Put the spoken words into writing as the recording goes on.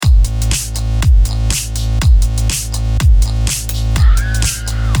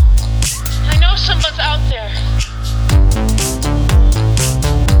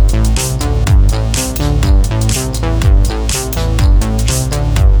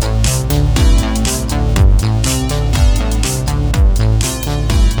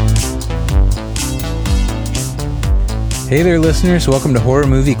Hey there, listeners. Welcome to Horror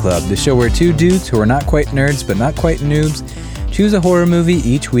Movie Club, the show where two dudes who are not quite nerds but not quite noobs choose a horror movie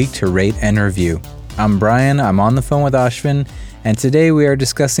each week to rate and review. I'm Brian, I'm on the phone with Ashvin, and today we are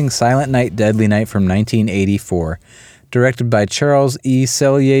discussing Silent Night, Deadly Night from 1984. Directed by Charles E.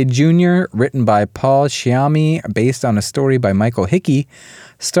 Sellier Jr., written by Paul Sciammi, based on a story by Michael Hickey,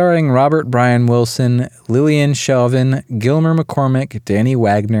 starring Robert Brian Wilson, Lillian Shelvin, Gilmer McCormick, Danny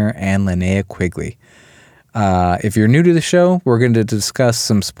Wagner, and Linnea Quigley. If you're new to the show, we're going to discuss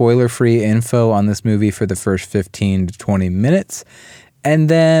some spoiler-free info on this movie for the first 15 to 20 minutes. And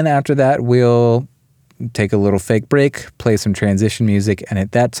then after that, we'll take a little fake break, play some transition music, and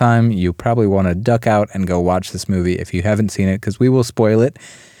at that time, you probably want to duck out and go watch this movie if you haven't seen it, because we will spoil it,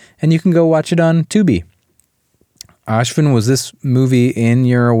 and you can go watch it on Tubi. Ashvin, was this movie in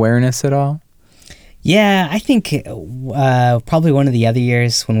your awareness at all? Yeah, I think probably one of the other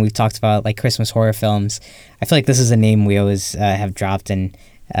years when we've talked about like Christmas horror films, I feel like this is a name we always have dropped and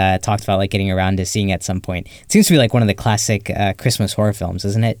talked about like getting around to seeing at some point. It seems to be like one of the classic Christmas horror films,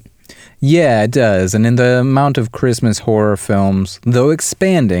 isn't it? Yeah, it does. And in the amount of Christmas horror films, though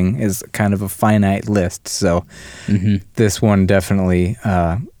expanding, is kind of a finite list. So this one definitely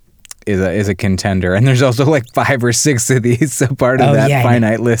is a contender. And there's also like 5 or 6 of these. So part of that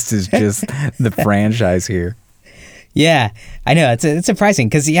finite list is just the franchise here. Yeah, I know. It's surprising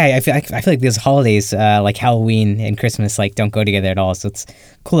because, I feel like these holidays, like Halloween and Christmas, like don't go together at all. So it's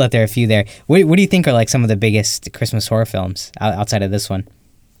cool that there are a few there. What do you think are like some of the biggest Christmas horror films outside of this one?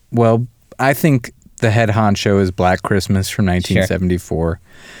 Well, I think the head honcho is Black Christmas from 1974. Sure.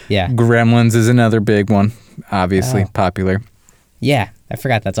 Yeah. Gremlins is another big one, obviously popular. Yeah, I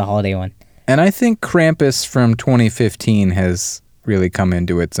forgot that's a holiday one. And I think Krampus from 2015 has really come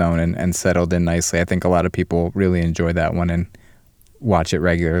into its own and settled in nicely. I think a lot of people really enjoy that one and watch it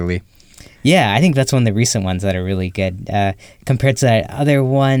regularly. Yeah, I think that's one of the recent ones that are really good. Compared to that other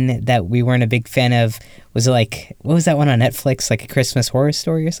one that we weren't a big fan of, was it like, what was that one on Netflix, like A Christmas Horror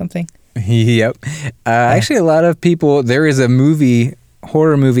Story or something? Yep. Actually, a lot of people, there is a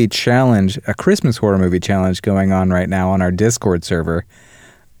horror movie challenge, a Christmas horror movie challenge going on right now on our Discord server.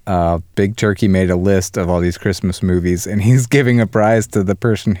 Big Turkey made a list of all these Christmas movies, and he's giving a prize to the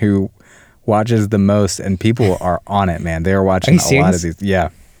person who watches the most, and people are on it, man. They're watching a lot of these. Yeah.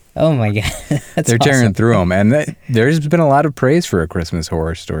 Oh my God. They're tearing through them, and there's been a lot of praise for A Christmas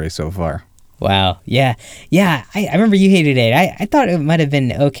Horror Story so far. Wow. Yeah. Yeah. I remember you hated it. I thought it might have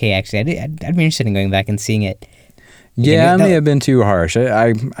been okay, actually. I'd be interested in going back and seeing it. Yeah, I may have been too harsh.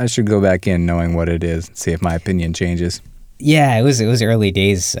 I should go back in knowing what it is and see if my opinion changes. Yeah, it was early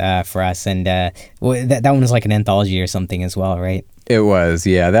days for us, and that one was like an anthology or something as well, right? It was,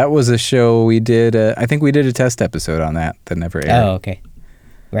 yeah. That was a show we did. I think we did a test episode on that never aired. Oh, okay.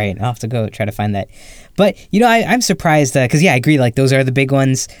 Right, I'll have to go try to find that. But, I'm surprised, because, I agree, like, those are the big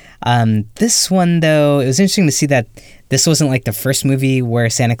ones. This one, though, it was interesting to see that this wasn't, like, the first movie where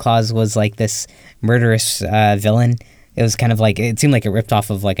Santa Claus was, like, this murderous villain. It was kind of like, it seemed like it ripped off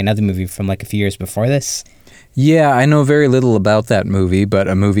of, like, another movie from, like, a few years before this. Yeah, I know very little about that movie, but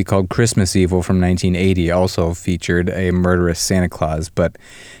a movie called Christmas Evil from 1980 also featured a murderous Santa Claus, but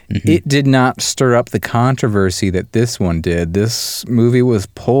it did not stir up the controversy that this one did. This movie was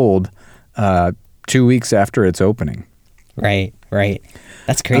pulled 2 weeks after its opening. Right.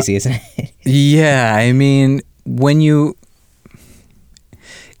 That's crazy, isn't it? Yeah, I mean,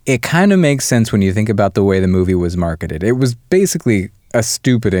 it kind of makes sense when you think about the way the movie was marketed. It was basically a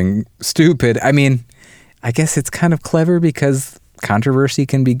stupid, I mean, I guess it's kind of clever because controversy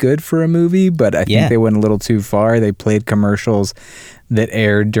can be good for a movie, but I think they went a little too far. They played commercials that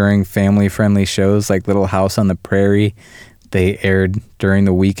aired during family-friendly shows like Little House on the Prairie. They aired during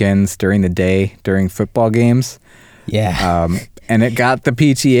the weekends, during the day, during football games. Yeah. And it got the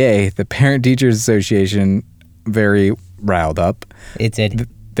PTA, the Parent Teachers Association, very riled up. It did.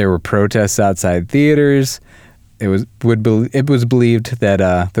 There were protests outside theaters. It was believed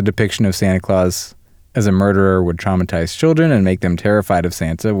that the depiction of Santa Claus as a murderer would traumatize children and make them terrified of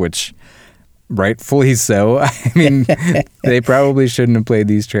Santa, which rightfully so. I mean, they probably shouldn't have played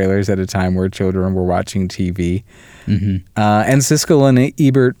these trailers at a time where children were watching TV. And Siskel and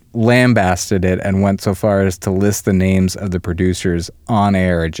Ebert lambasted it and went so far as to list the names of the producers on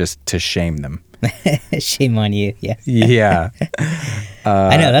air just to shame them. Shame on you, yeah. Yeah.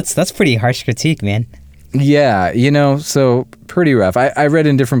 I know, that's pretty harsh critique, man. Yeah, so pretty rough. I read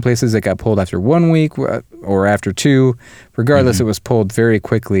in different places it got pulled after 1 week or after 2. Regardless, it was pulled very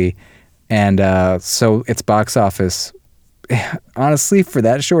quickly. And so its box office, honestly, for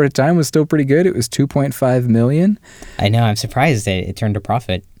that short a time was still pretty good. It was $2.5 million. I know. I'm surprised that it turned a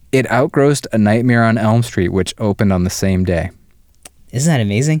profit. It outgrossed A Nightmare on Elm Street, which opened on the same day. Isn't that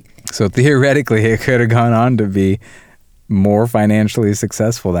amazing? So theoretically, it could have gone on to be more financially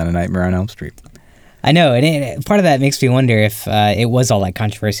successful than A Nightmare on Elm Street. I know, and part of that makes me wonder if it was all that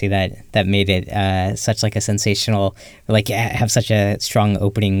controversy that made it such like a sensational, like have such a strong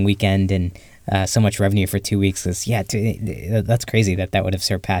opening weekend and so much revenue for 2 weeks. That's crazy that would have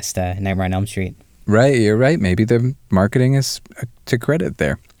surpassed Nightmare on Elm Street. Right, you're right. Maybe the marketing is to credit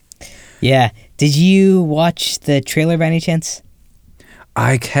there. Yeah. Did you watch the trailer by any chance?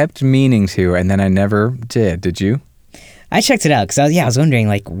 I kept meaning to, and then I never did. Did you? I checked it out because I was wondering,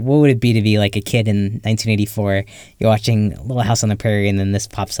 like, what would it be to be like a kid in 1984? You're watching Little House on the Prairie, and then this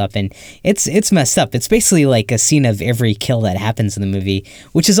pops up, and it's messed up. It's basically like a scene of every kill that happens in the movie,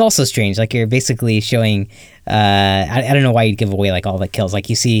 which is also strange. Like, you're basically showing. I don't know why you'd give away like all the kills. Like,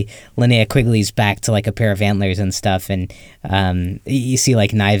 you see Linnea Quigley's back to like a pair of antlers and stuff, and you see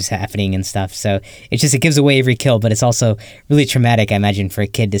like knives happening and stuff. So it gives away every kill, but it's also really traumatic, I imagine, for a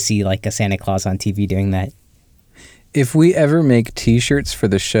kid to see like a Santa Claus on TV doing that. If we ever make T-shirts for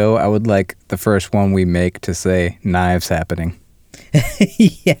the show, I would like the first one we make to say "Knives Happening."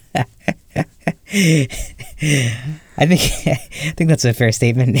 Yeah, I think that's a fair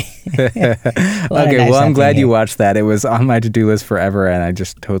statement. Okay, well, I'm glad you watched that. It was on my to-do list forever, and I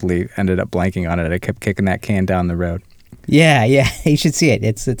just totally ended up blanking on it. I kept kicking that can down the road. Yeah, you should see it.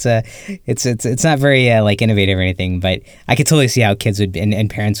 It's not very like innovative or anything, but I could totally see how kids would and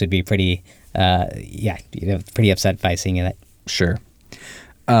parents would be pretty. Pretty upset by seeing that. Sure.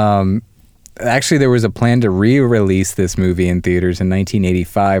 Actually, there was a plan to re-release this movie in theaters in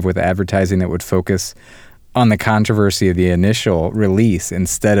 1985 with advertising that would focus on the controversy of the initial release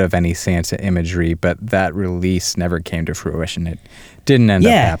instead of any Santa imagery, but that release never came to fruition. It didn't end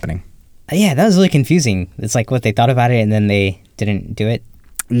up happening. Yeah, that was really confusing. It's like what they thought about it and then they didn't do it.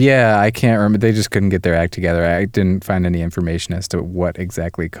 Yeah, I can't remember. They just couldn't get their act together. I didn't find any information as to what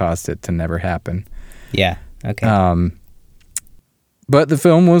exactly caused it to never happen. Yeah, okay. But the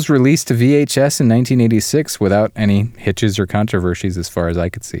film was released to VHS in 1986 without any hitches or controversies as far as I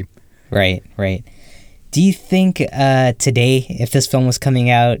could see. Right. Do you think today, if this film was coming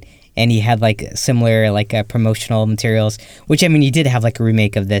out and you had like similar like promotional materials, which I mean, you did have like a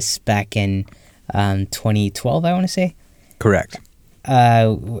remake of this back in 2012, I want to say? Correct.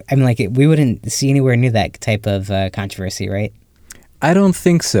 I mean, like, we wouldn't see anywhere near that type of controversy, right? I don't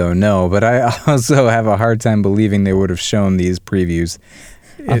think so, no. But I also have a hard time believing they would have shown these previews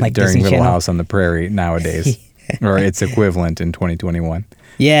like during Disney Little Channel? House on the Prairie nowadays, or its equivalent in 2021.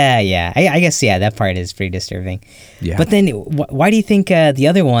 Yeah. I guess, that part is pretty disturbing. Yeah. But then, why do you think the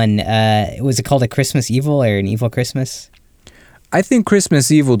other one, was it called A Christmas Evil or An Evil Christmas? I think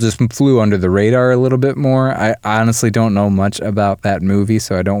Christmas Evil just flew under the radar a little bit more. I honestly don't know much about that movie,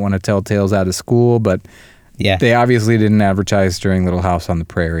 so I don't want to tell tales out of school, but they obviously didn't advertise during Little House on the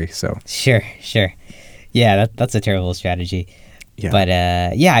Prairie, so. Sure. Yeah, that's a terrible strategy. Yeah. But,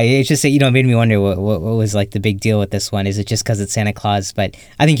 it's just, it made me wonder what was, like, the big deal with this one. Is it just because it's Santa Claus? But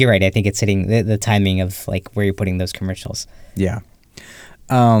I think you're right. I think it's hitting the timing of, like, where you're putting those commercials. Yeah.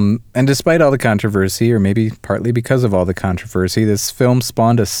 And despite all the controversy, or maybe partly because of all the controversy, this film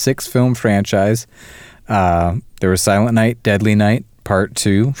spawned a 6-film franchise. There was Silent Night, Deadly Night, Part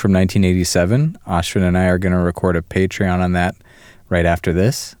 2 from 1987. Ashwin and I are going to record a Patreon on that right after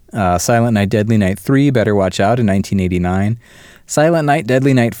this. Silent Night, Deadly Night 3, Better Watch Out in 1989. Silent Night,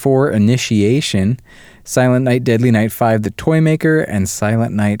 Deadly Night 4, Initiation. Silent Night, Deadly Night 5, The Toymaker. And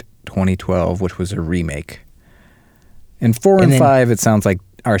Silent Night 2012, which was a remake. And 4 and 5, it sounds like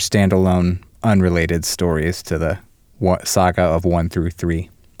are standalone, unrelated stories to the saga of 1 through 3.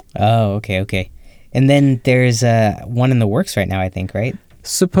 Oh, okay. And then there's one in the works right now, I think, right?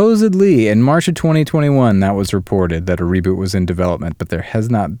 Supposedly, in March of 2021, that was reported that a reboot was in development, but there has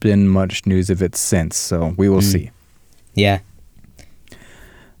not been much news of it since, so we will see. Yeah.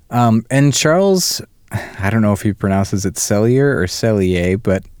 And Charles, I don't know if he pronounces it Sellier or Sellier,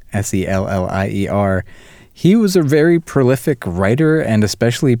 but Sellier, he was a very prolific writer and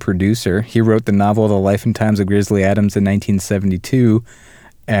especially producer. He wrote the novel The Life and Times of Grizzly Adams in 1972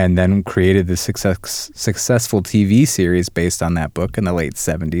 and then created the successful TV series based on that book in the late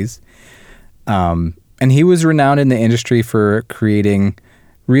 70s. And he was renowned in the industry for creating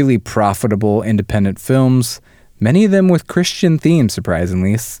really profitable independent films, many of them with Christian themes,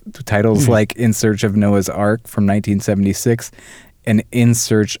 surprisingly. Titles like In Search of Noah's Ark from 1976 and In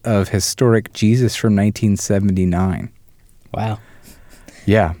Search of Historic Jesus from 1979. Wow.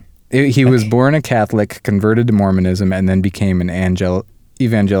 Yeah. He was born a Catholic, converted to Mormonism, and then became an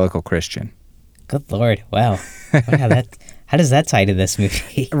evangelical Christian. Good Lord. Wow. Wow, how does that tie to this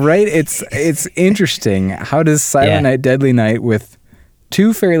movie? Right? It's interesting. How does Silent Yeah. Night, Deadly Night, with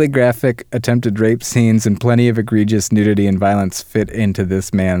two fairly graphic attempted rape scenes and plenty of egregious nudity and violence, fit into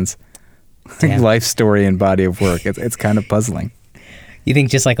this man's Damn. life story and body of work? It's kind of puzzling. You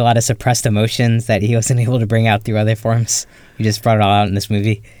think just like a lot of suppressed emotions that he wasn't able to bring out through other forms, he just brought it all out in this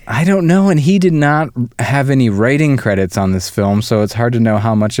movie? I don't know, and he did not have any writing credits on this film, so it's hard to know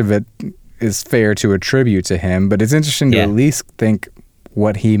how much of it is fair to attribute to him, but it's interesting to Yeah. at least think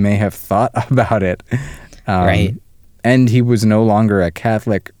what he may have thought about it. Right. And he was no longer a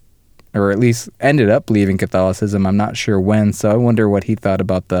Catholic, or at least ended up leaving Catholicism. I'm not sure when, so I wonder what he thought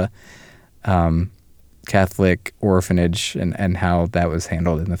about the Catholic orphanage and how that was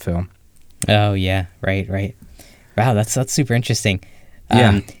handled in the film. Oh yeah, right. Wow, that's super interesting.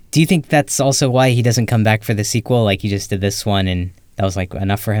 Yeah. Do you think that's also why he doesn't come back for the sequel? Like he just did this one and that was like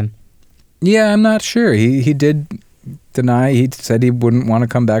enough for him? Yeah, I'm not sure. He did deny. He said he wouldn't want to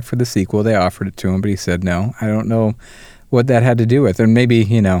come back for the sequel. They offered it to him, but he said no. I don't know what that had to do with. And maybe,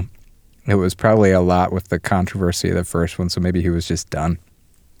 it was probably a lot with the controversy of the first one, so maybe he was just done.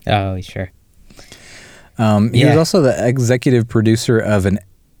 Oh, sure. He was also the executive producer of an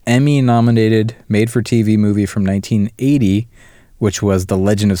Emmy-nominated made-for-TV movie from 1980, which was The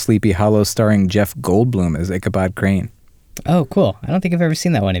Legend of Sleepy Hollow, starring Jeff Goldblum as Ichabod Crane. Oh, cool. I don't think I've ever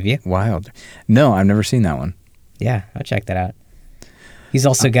seen that one. Have you? Wild. No, I've never seen that one. Yeah, I'll check that out. He's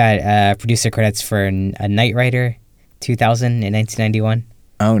also got producer credits for A Knight Rider, 2000 and 1991.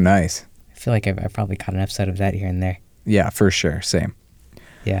 Oh, nice. I feel like I've probably caught an episode of that here and there. Yeah, for sure. Same.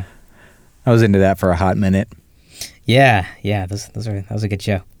 Yeah. I was into that for a hot minute. Yeah. That was a good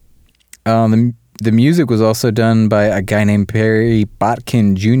show. The music was also done by a guy named Perry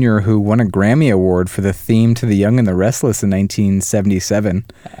Botkin Jr., who won a Grammy Award for the theme to The Young and the Restless in 1977.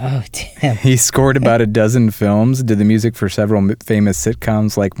 Oh, damn. He scored about a dozen films, did the music for several famous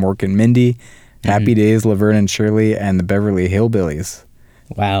sitcoms like Mork and Mindy, Happy Days, Laverne and Shirley, and the Beverly Hillbillies,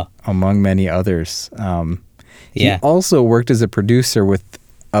 Wow. among many others. Yeah. He also worked as a producer with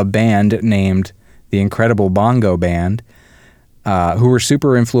a band named the Incredible Bongo Band, who were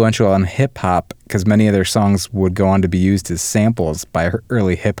super influential on hip-hop because many of their songs would go on to be used as samples by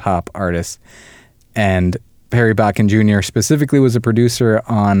early hip-hop artists. And Perry Botkin Jr. specifically was a producer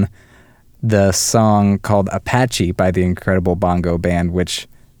on the song called Apache by the Incredible Bongo Band, which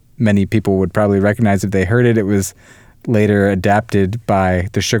many people would probably recognize if they heard it. It was later adapted by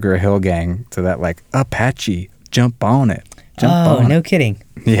the Sugar Hill Gang, so that like, Apache, jump on it. Jump on no it. kidding.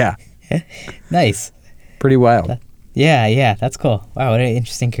 Yeah, Nice. pretty wild. Yeah, that's cool. Wow, what an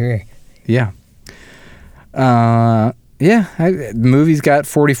interesting career. Yeah. The movie's got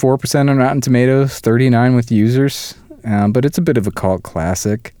 44% on Rotten Tomatoes, 39 with users, but it's a bit of a cult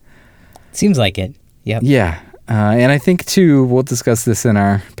classic. Seems like it. Yep. Yeah. And I think, too, we'll discuss this in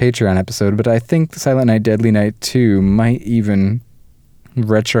our Patreon episode, but I think Silent Night, Deadly Night 2 might even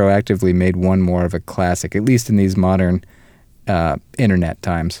retroactively made one more of a classic, at least in these modern internet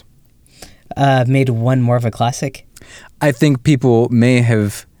times. Made one more of a classic? I think people may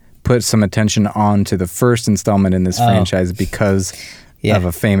have put some attention on to the first installment in this franchise because of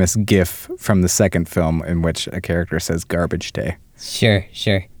a famous GIF from the second film in which a character says garbage day. Sure.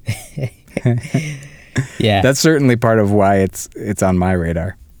 Yeah. That's certainly part of why it's on my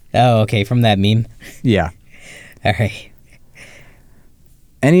radar. Oh, okay, from that meme. Yeah. All right.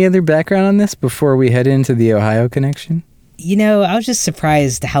 Any other background on this before we head into the Ohio connection? I was just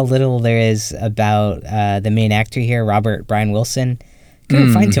surprised how little there is about the main actor here, Robert Brian Wilson.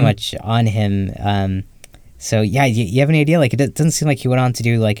 Couldn't find too much on him. So, yeah, you have any idea? Like, it doesn't seem like he went on to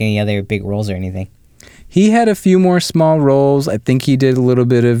do, like, any other big roles or anything. He had a few more small roles. I think he did a little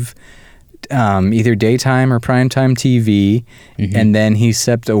bit of either daytime or primetime TV, and then he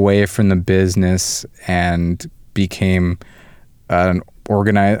stepped away from the business and became an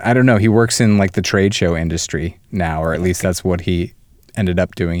organized. I don't know. He works in like the trade show industry now, or at least that's what he ended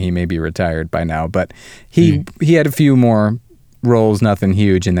up doing. He may be retired by now, but he had a few more roles, nothing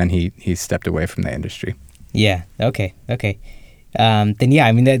huge, and then he stepped away from the industry. Yeah. Okay. Then yeah,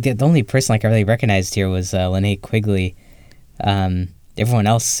 I mean the only person like I really recognized here was Linnea Quigley. Everyone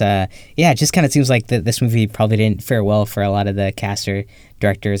else, it just kind of seems like this movie probably didn't fare well for a lot of the cast or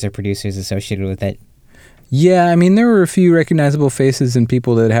directors or producers associated with it. Yeah, I mean, there were a few recognizable faces and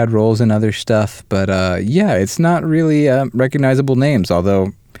people that had roles in other stuff, but it's not really recognizable names,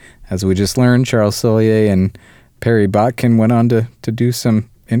 although, as we just learned, Charles Solier and Perry Botkin went on to do some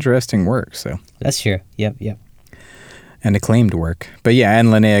interesting work. So That's true. Yep. And acclaimed work. But yeah, and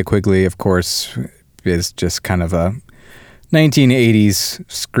Linnea Quigley, of course, is just kind of a 1980s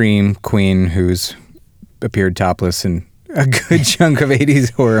scream queen who's appeared topless in a good chunk of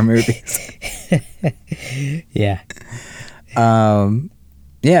 80s horror movies. Yeah.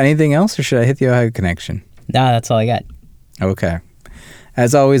 Yeah, anything else, or should I hit the Ohio connection? No, that's all I got. Okay.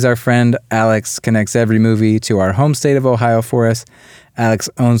 As always, our friend Alex connects every movie to our home state of Ohio for us. Alex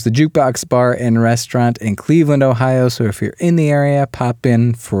owns the Jukebox Bar and Restaurant in Cleveland, Ohio, so if you're in the area, pop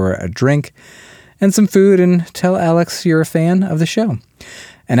in for a drink and some food and tell Alex you're a fan of the show.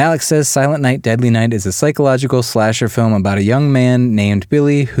 And Alex says Silent Night, Deadly Night is a psychological slasher film about a young man named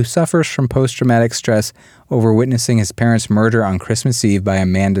Billy who suffers from post-traumatic stress over witnessing his parents' murder on Christmas Eve by a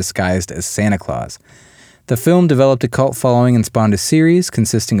man disguised as Santa Claus. The film developed a cult following and spawned a series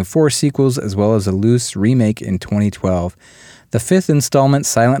consisting of 4 sequels as well as a loose remake in 2012. The 5th installment,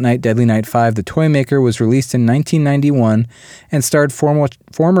 Silent Night, Deadly Night 5, The Toymaker, was released in 1991 and starred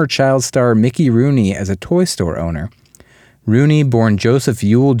former child star Mickey Rooney as a toy store owner. Rooney, born Joseph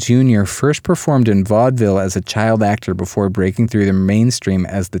Yule Jr., first performed in vaudeville as a child actor before breaking through the mainstream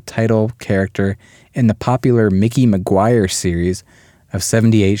as the title character in the popular Mickey Maguire series of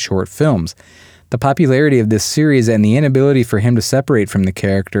 78 short films. The popularity of this series and the inability for him to separate from the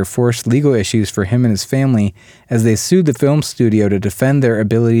character forced legal issues for him and his family as they sued the film studio to defend their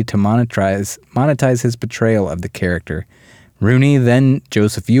ability to monetize his portrayal of the character. Rooney, then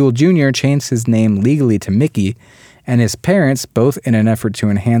Joseph Yule Jr., changed his name legally to Mickey, and his parents, both in an effort to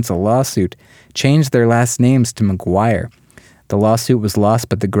enhance a lawsuit, changed their last names to Maguire. The lawsuit was lost,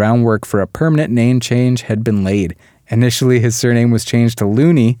 but the groundwork for a permanent name change had been laid. Initially, his surname was changed to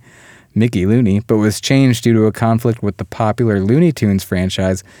Looney, Mickey Looney, but was changed due to a conflict with the popular Looney Tunes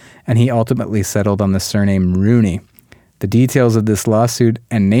franchise, and he ultimately settled on the surname Rooney. The details of this lawsuit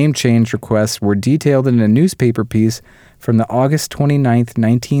and name change request were detailed in a newspaper piece from the August 29th,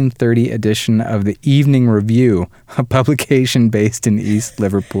 1930 edition of the Evening Review, a publication based in East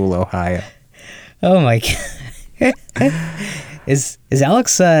Liverpool, Ohio. Oh my God. Is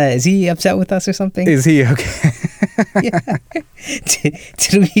Alex, is he upset with us or something? Is he okay? Yeah.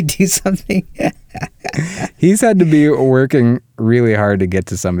 Did we do something? He's had to be working really hard to get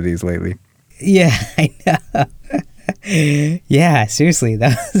to some of these lately. Yeah, I know. Yeah, seriously,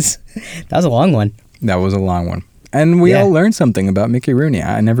 that was a long one. That was a long one. And we all learned something about Mickey Rooney.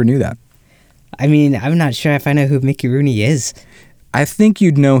 I never knew that. I mean, I'm not sure if I know who Mickey Rooney is. I think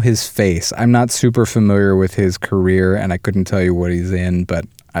you'd know his face. I'm not super familiar with his career, and I couldn't tell you what he's in, but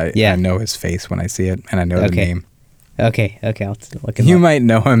I know his face when I see it, and I know the name. Okay, I'll look him up. You might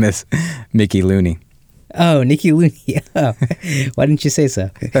know him as Mickey Looney. Oh, Nicky Looney. Oh, why didn't you say so?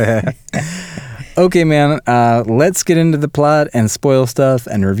 Okay, man, let's get into the plot and spoil stuff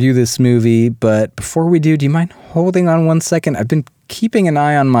and review this movie. But before we do you mind holding on 1 second? I've been keeping an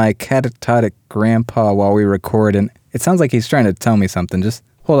eye on my catatonic grandpa while we record, and it sounds like he's trying to tell me something. Just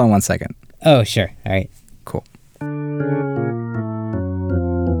hold on 1 second. Oh, sure. All right. Cool.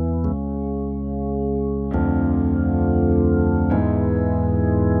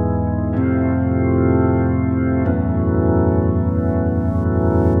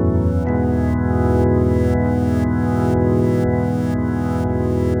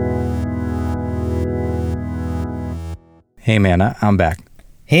 Hey man, I'm back.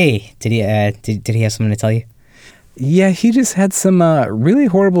 Hey, did he have something to tell you? Yeah, he just had some really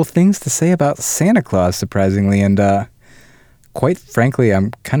horrible things to say about Santa Claus, surprisingly, and quite frankly,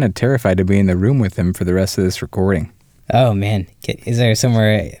 I'm kind of terrified to be in the room with him for the rest of this recording. Oh man, is there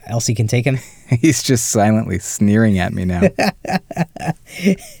somewhere else you can take him? He's just silently sneering at me now.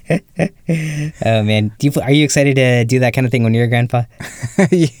 Oh man, are you excited to do that kind of thing when you're a grandpa?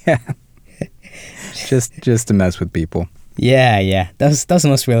 Yeah, just to mess with people. Yeah. That was the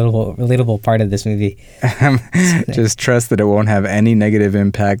most relatable part of this movie. Just trust that it won't have any negative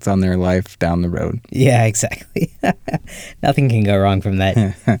impact on their life down the road. Yeah, exactly. Nothing can go wrong from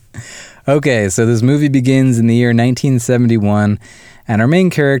that. Okay, so this movie begins in the year 1971, and our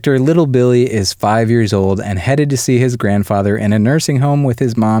main character, Little Billy, is 5 years old and headed to see his grandfather in a nursing home with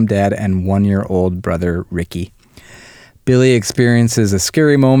his mom, dad, and 1-year-old brother, Ricky. Billy experiences a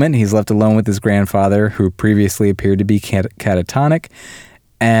scary moment. He's left alone with his grandfather, who previously appeared to be catatonic,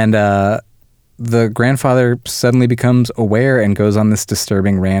 and the grandfather suddenly becomes aware and goes on this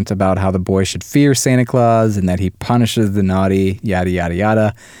disturbing rant about how the boy should fear Santa Claus and that he punishes the naughty, yada, yada,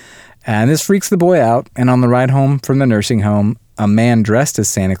 yada. And this freaks the boy out, and on the ride home from the nursing home, a man dressed as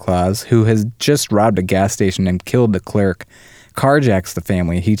Santa Claus, who has just robbed a gas station and killed the clerk, carjacks the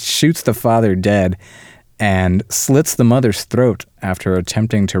family. He shoots the father dead and slits the mother's throat after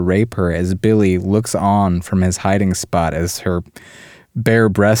attempting to rape her as Billy looks on from his hiding spot as her bare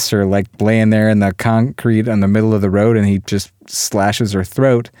breasts are like laying there in the concrete in the middle of the road, and he just slashes her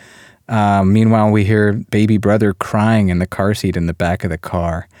throat. Meanwhile, we hear baby brother crying in the car seat in the back of the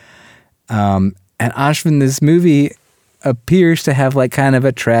car. And Ashvin, this movie appears to have like kind of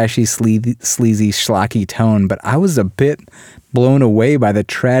a trashy, sleazy, schlocky tone, but I was a bit blown away by the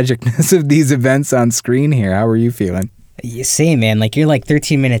tragicness of these events on screen here. How are you feeling? Same, man. Like, you're like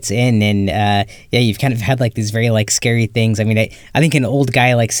 13 minutes in, and yeah, you've kind of had like these very like scary things. I mean, I think an old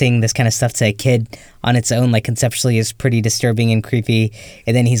guy like saying this kind of stuff to a kid on its own, like conceptually, is pretty disturbing and creepy.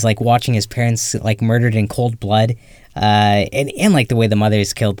 And then he's like watching his parents like murdered in cold blood, and like the way the mother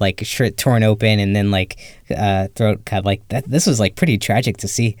is killed, like shirt torn open and then like throat cut. Like that. This was like pretty tragic to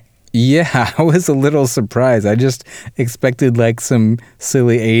see. Yeah, I was a little surprised. I just expected like some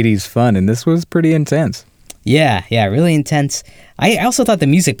silly 80s fun, and this was pretty intense. Yeah, really intense. I also thought the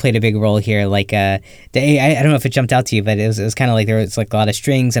music played a big role here. Like, I don't know if it jumped out to you, but it was kind of like there was like a lot of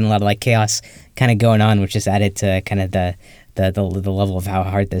strings and a lot of like chaos kind of going on, which just added to kind of the level of how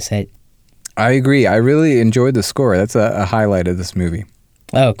hard this hit. I agree. I really enjoyed the score. That's a highlight of this movie.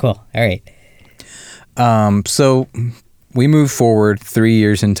 Oh, cool. All right. So we move forward 3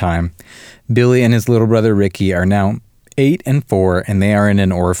 years in time. Billy and his little brother Ricky are now 8 and 4, and they are in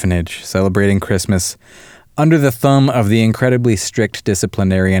an orphanage celebrating Christmas under the thumb of the incredibly strict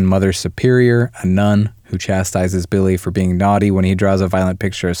disciplinarian Mother Superior, a nun who chastises Billy for being naughty when he draws a violent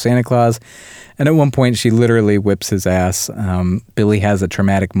picture of Santa Claus. And at one point, she literally whips his ass. Billy has a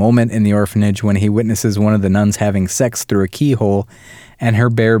traumatic moment in the orphanage when he witnesses one of the nuns having sex through a keyhole, and her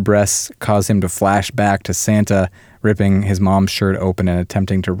bare breasts cause him to flash back to Santa ripping his mom's shirt open and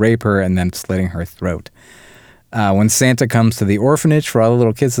attempting to rape her and then slitting her throat. When Santa comes to the orphanage for all the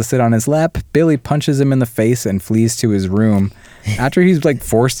little kids to sit on his lap, Billy punches him in the face and flees to his room after he's like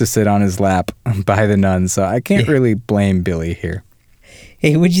forced to sit on his lap by the nuns. So I can't really blame Billy here.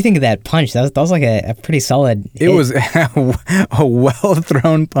 Hey, what'd you think of that punch? That was like a pretty solid hit. It was a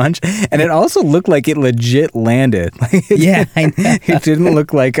well-thrown punch, and it also looked like it legit landed. Yeah, I know. It didn't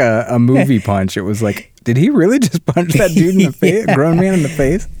look like a movie punch. It was like, did he really just punch that dude in the face, Yeah. grown man in the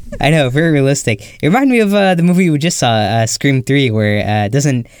face? I know, very realistic. It reminded me of the movie we just saw, Scream 3, where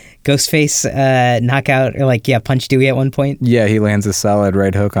doesn't Ghostface knock out or punch Dewey at one point? Yeah, he lands a solid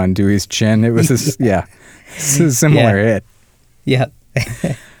right hook on Dewey's chin. It was it's a similar hit. Yeah.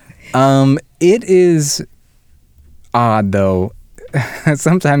 It is odd though.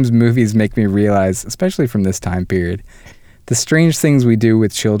 Sometimes movies make me realize, especially from this time period, the strange things we do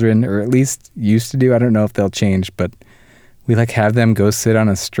with children, or at least used to do. I don't know if they'll change, but we have them go sit on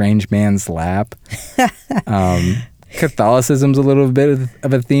a strange man's lap. Catholicism's a little bit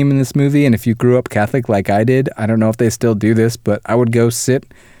of a theme in this movie, and if you grew up Catholic like I did, I don't know if they still do this, but I would go sit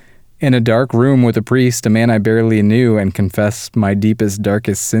in a dark room with a priest, a man I barely knew, and confess my deepest,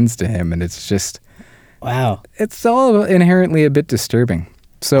 darkest sins to him, and it's just... Wow. It's all inherently a bit disturbing.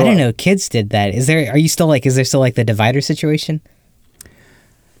 So I don't know, kids did that. Is there still the divider situation?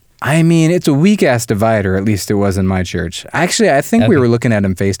 I mean, it's a weak-ass divider, at least it was in my church. Actually, I think we were looking at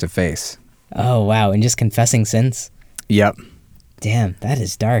him face-to-face. Oh, wow, and just confessing sins? Yep. Damn, that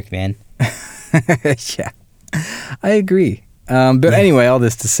is dark, man. Yeah, I agree. But anyway, all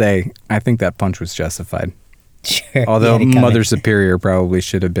this to say, I think that punch was justified. Sure. Although Mother Superior probably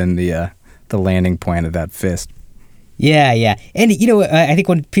should have been the landing point of that fist. Yeah. And, I think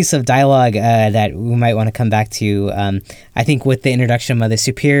one piece of dialogue that we might want to come back to, I think with the introduction of Mother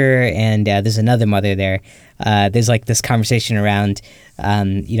Superior and there's another mother there, there's this conversation around,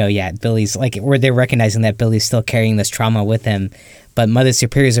 Billy's, where they're recognizing that Billy's still carrying this trauma with him, but Mother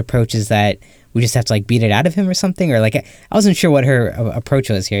Superior's approach is that we just have to beat it out of him or something, or I wasn't sure what her approach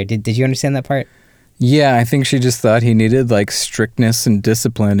was here. Did you understand that part? Yeah, I think she just thought he needed strictness and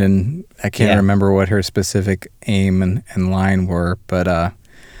discipline, and I can't remember what her specific aim and line were, but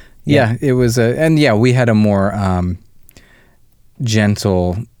it was we had a more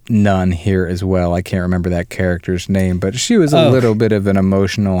gentle nun here as well. I can't remember that character's name, but she was a little bit of an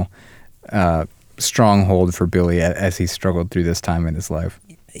emotional stronghold for Billy as he struggled through this time in his life.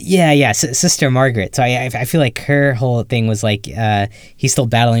 Yeah, Sister Margaret. So I feel like her whole thing was he's still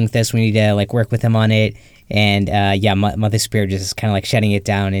battling with this. We need to work with him on it. And Mother Superior just kind of shutting it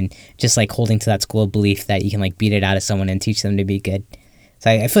down and just holding to that school of belief that you can beat it out of someone and teach them to be good.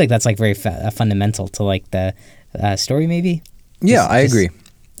 So I feel like that's very fundamental to the story maybe. Yeah, I agree.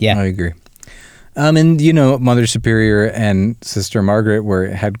 Yeah, I agree. And Mother Superior and Sister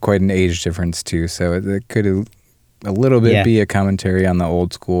Margaret had quite an age difference too, so it could have a little bit be a commentary on the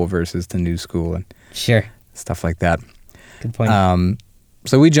old school versus the new school and stuff like that. Good point.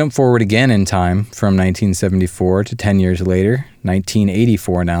 So we jump forward again in time from 1974 to 10 years later,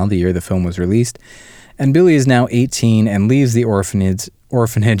 1984 now, the year the film was released. And Billy is now 18 and leaves the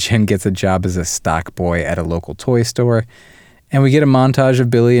orphanage and gets a job as a stock boy at a local toy store. And we get a montage of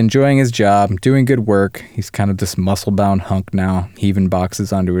Billy enjoying his job, doing good work. He's kind of this muscle-bound hunk now, heaving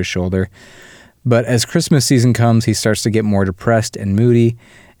boxes onto his shoulder. But as Christmas season comes, he starts to get more depressed and moody.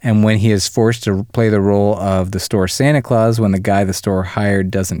 And when he is forced to play the role of the store Santa Claus when the guy the store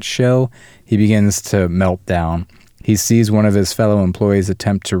hired doesn't show, he begins to melt down. He sees one of his fellow employees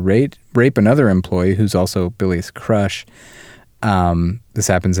attempt to rape another employee who's also Billy's crush. This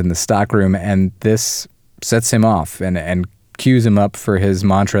happens in the stockroom, and this sets him off and cues him up for his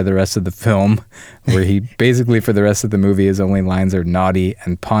mantra the rest of the film, where he basically for the rest of the movie his only lines are naughty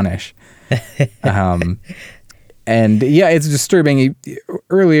and punish. And yeah, it's disturbing.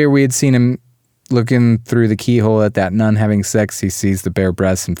 Earlier we had seen him looking through the keyhole at that nun having sex. He sees the bare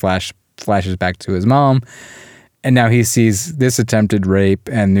breasts and flashes back to his mom. And now he sees this attempted rape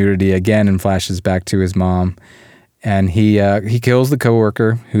and nudity again and flashes back to his mom. And he kills the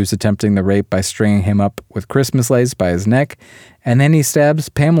coworker who's attempting the rape by stringing him up with Christmas lights by his neck. And then he stabs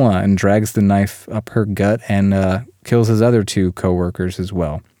Pamela and drags the knife up her gut and kills his other two coworkers as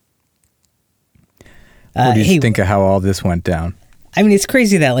well. What do you think of how all this went down? I mean, it's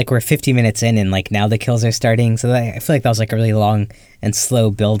crazy that like we're 50 minutes in and like now the kills are starting. So I feel like that was like a really long and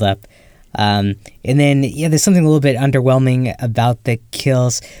slow build up. And then, yeah, there's something a little bit underwhelming about the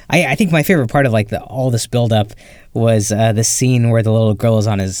kills. I think my favorite part of like all this buildup was the scene where the little girl is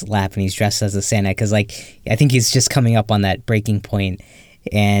on his lap and he's dressed as a Santa, because like I think he's just coming up on that breaking point,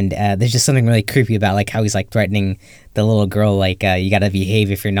 and there's just something really creepy about like how he's like threatening the little girl, like you gotta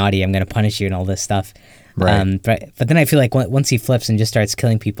behave, if you're naughty I'm gonna punish you and all this stuff. Right. But then I feel like once he flips and just starts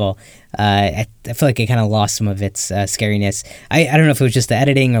killing people, I feel like it kind of lost some of its scariness. I don't know if it was just the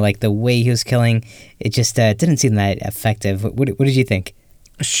editing or like the way he was killing. It just didn't seem that effective. What did you think?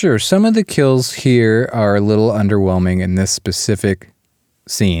 Sure. Some of the kills here are a little underwhelming in this specific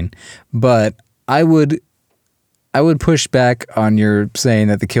scene, but I would push back on your saying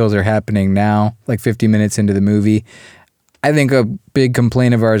that the kills are happening now, like 50 minutes into the movie. I think a big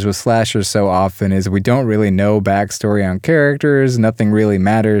complaint of ours with slashers so often is we don't really know backstory on characters. Nothing really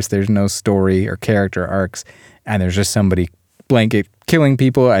matters. There's no story or character arcs, and there's just somebody blanket killing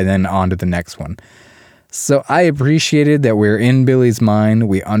people and then on to the next one. So I appreciated that we're in Billy's mind.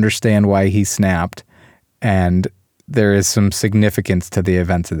 We understand why he snapped, and there is some significance to the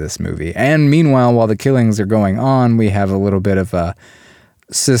events of this movie. And meanwhile, while the killings are going on, we have a little bit of a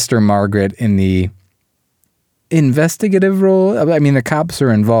Sister Margaret in the investigative role. I mean, the cops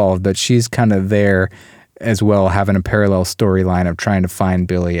are involved, but she's kind of there as well, having a parallel storyline of trying to find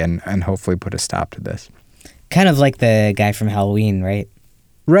Billy and hopefully put a stop to this. Kind of like the guy from Halloween, right?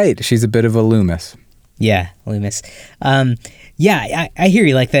 Right. She's a bit of a Loomis. Yeah, Loomis. Yeah, I hear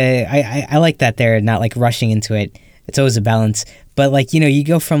you. Like I like that they're not like rushing into it. It's always a balance. But like, you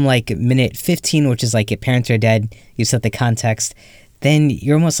go from like minute 15, which is like your parents are dead, you set the context, then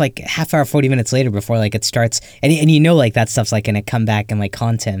you're almost like half hour, 40 minutes later before like it starts, and like that stuff's like gonna come back and like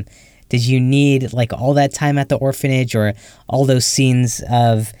haunt him. Did you need like all that time at the orphanage or all those scenes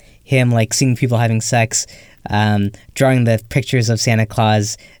of him like seeing people having sex, drawing the pictures of Santa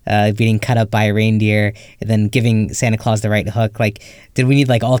Claus being cut up by a reindeer, and then giving Santa Claus the right hook? Like, did we need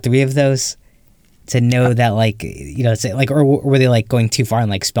like all three of those to know that like, it's like, or were they like going too far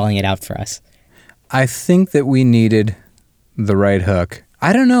and like spelling it out for us? I think that we needed the right hook.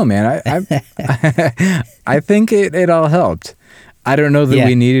 I don't know, man. I think it all helped. I don't know that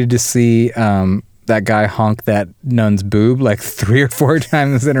we needed to see that guy honk that nun's boob like 3 or 4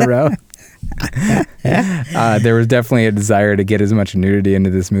 times in a row. There was definitely a desire to get as much nudity into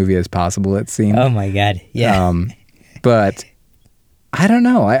this movie as possible, it seemed. Oh my God. Yeah. But I don't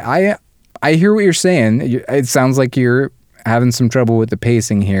know. I hear what you're saying. It sounds like you're having some trouble with the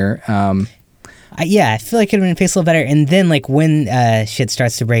pacing here. I feel like it would have been paced a little better. And then, like, when shit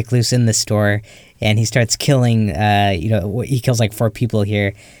starts to break loose in the store and he starts killing, he kills like 4 people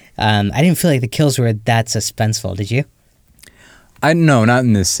here. I didn't feel like the kills were that suspenseful. Did you? No, not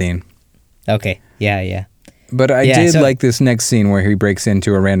in this scene. Okay. Yeah. But I did like this next scene where he breaks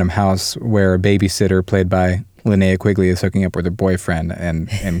into a random house where a babysitter played by Linnea Quigley is hooking up with her boyfriend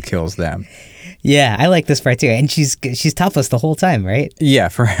and kills them. Yeah, I like this part too, and she's topless the whole time, right? Yeah,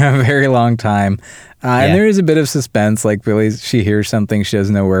 for a very long time, and there is a bit of suspense. Like she hears something, she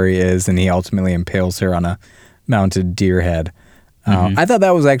doesn't know where he is, and he ultimately impales her on a mounted deer head. I thought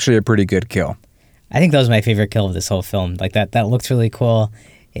that was actually a pretty good kill. I think that was my favorite kill of this whole film. Like that looked really cool,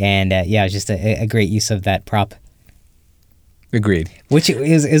 and it was just a great use of that prop. Agreed. Which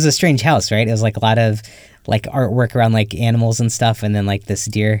is a strange house, right? It was like a lot of like artwork around like animals and stuff, and then like this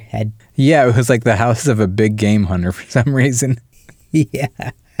deer head. Yeah, it was like the house of a big game hunter for some reason. Yeah.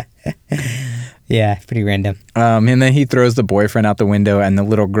 Yeah, pretty random. And then he throws the boyfriend out the window, and the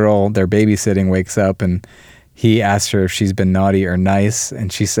little girl they're babysitting wakes up, and he asks her if she's been naughty or nice,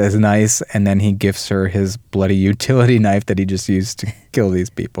 and she says nice, and then he gifts her his bloody utility knife that he just used to kill these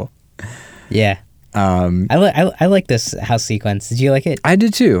people. Yeah. I like this house sequence. Did you like it? I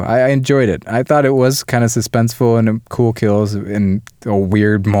did too. I enjoyed it. I thought it was kind of suspenseful and cool kills, and a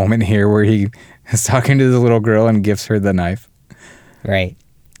weird moment here where he is talking to the little girl and gives her the knife. Right.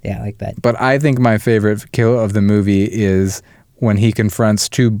 Yeah, I like that. But I think my favorite kill of the movie is when he confronts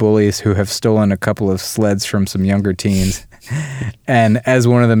two bullies who have stolen a couple of sleds from some younger teens. And as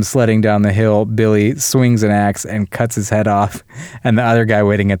one of them sledding down the hill, Billy swings an axe and cuts his head off. And the other guy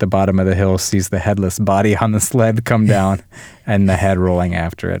waiting at the bottom of the hill sees the headless body on the sled come down and the head rolling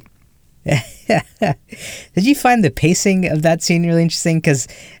after it. Did you find the pacing of that scene really interesting? Because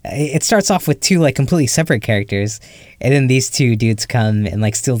it starts off with two like completely separate characters, and then these two dudes come and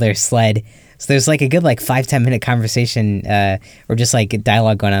like steal their sled. So there's like a good like 5-10 minute conversation or just like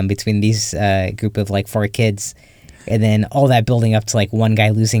dialogue going on between these group of like 4 kids, and then all that building up to like one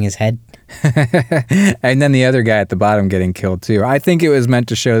guy losing his head. And then the other guy at the bottom getting killed too. I think it was meant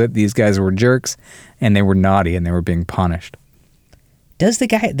to show that these guys were jerks and they were naughty and they were being punished. Does the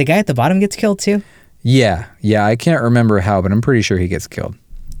guy at the bottom gets killed too? Yeah, I can't remember how, but I'm pretty sure he gets killed.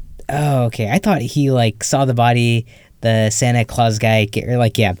 Oh, okay. I thought he like saw the body, the Santa Claus guy,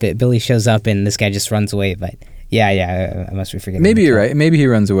 Billy shows up and this guy just runs away. But yeah, I must be forgetting. Maybe you're right. Maybe he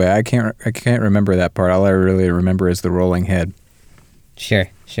runs away. I can't remember that part. All I really remember is the rolling head. Sure.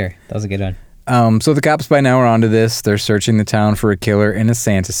 That was a good one. So the cops by now are onto this. They're searching the town for a killer in a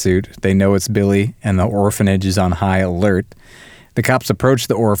Santa suit. They know it's Billy, and the orphanage is on high alert. The cops approach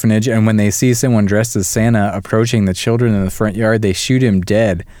the orphanage, and when they see someone dressed as Santa approaching the children in the front yard, they shoot him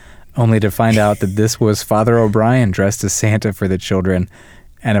dead, only to find out that this was Father O'Brien dressed as Santa for the children.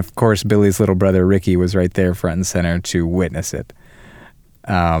 And of course, Billy's little brother Ricky was right there front and center to witness it.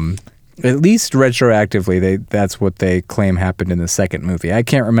 At least retroactively, that's what they claim happened in the second movie. I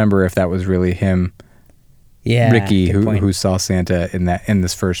can't remember if that was really him, Ricky, who saw Santa in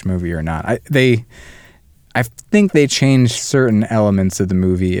this first movie or not. I think they changed certain elements of the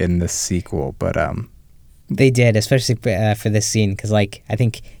movie in the sequel, but they did, especially for this scene, because like I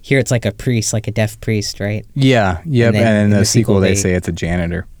think here it's like a priest, like a deaf priest, right? Yeah, and in the sequel they say it's a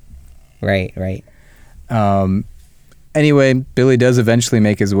janitor. Right. Anyway, Billy does eventually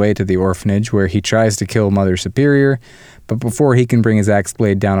make his way to the orphanage where he tries to kill Mother Superior, but before he can bring his axe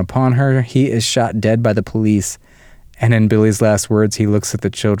blade down upon her, he is shot dead by the police. And in Billy's last words, he looks at the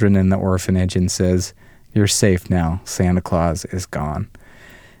children in the orphanage and says, "You're safe now. Santa Claus is gone."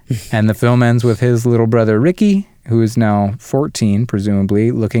 And the film ends with his little brother Ricky, who is now 14,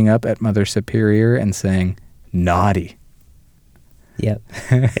 presumably, looking up at Mother Superior and saying, "Naughty." Yep.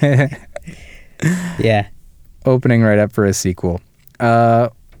 Yeah. Opening right up for a sequel.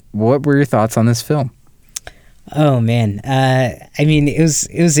 What were your thoughts on this film? Oh man, I mean it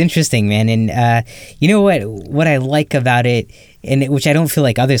was interesting, man, and you know what I like about it, which I don't feel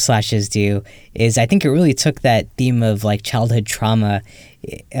like other slashes do, is I think it really took that theme of like childhood trauma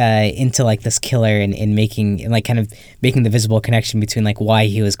into like this killer and making the visible connection between like why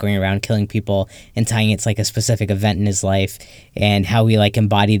he was going around killing people and tying it to like a specific event in his life and how he like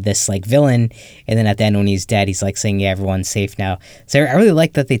embodied this like villain, and then at the end when he's dead he's like saying, "Yeah, everyone's safe now." So I really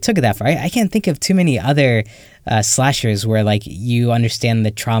like that they took it that far. I can't think of too many other slashers where like you understand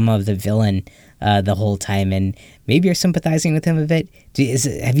the trauma of the villain the whole time and maybe you're sympathizing with him a bit.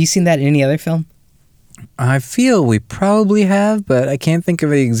 Have you seen that in any other film? I feel we probably have, but I can't think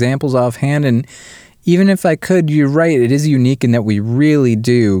of any examples offhand. And even if I could, you're right. It is unique in that we really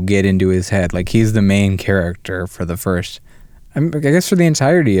do get into his head. Like he's the main character for the first, I guess for the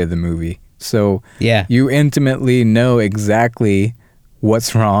entirety of the movie. So yeah, you intimately know exactly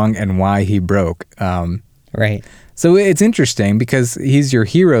what's wrong and why he broke. Right. So it's interesting because he's your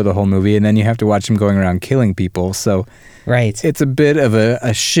hero the whole movie, and then you have to watch him going around killing people. So right, it's a bit of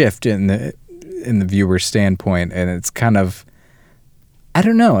a shift in the viewer's standpoint, and it's kind of, I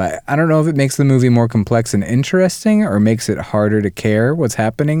don't know. I don't know if it makes the movie more complex and interesting, or makes it harder to care what's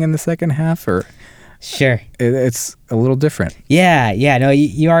happening in the second half, or sure, it's a little different. Yeah. No,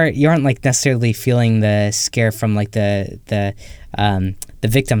 you aren't like necessarily feeling the scare from like the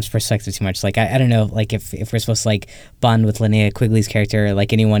victim's perspective too much. Like I don't know, like if we're supposed to like bond with Linnea Quigley's character, or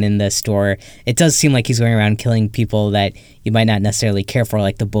like anyone in the store, it does seem like he's going around killing people that you might not necessarily care for,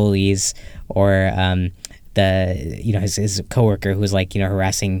 like the bullies or his coworker who was like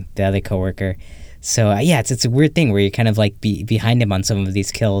harassing the other coworker. So it's a weird thing where you're kind of like behind him on some of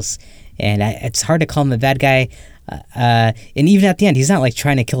these kills, and it's hard to call him a bad guy. And even at the end, he's not like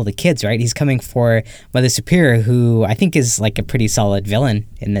trying to kill the kids, right? He's coming for Mother Superior, who I think is like a pretty solid villain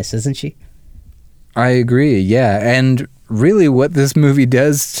in this, isn't she? I agree, yeah. And really what this movie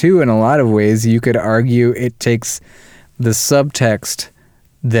does too, in a lot of ways, you could argue it takes the subtext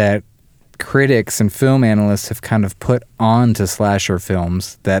that critics and film analysts have kind of put onto slasher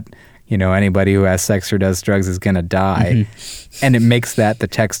films that, you know, anybody who has sex or does drugs is going to die. And it makes that the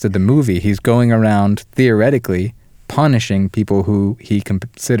text of the movie. He's going around, theoretically, punishing people who he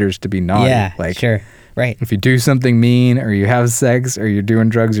considers to be naughty. Yeah, like, sure. Right. if you do something mean or you have sex or you're doing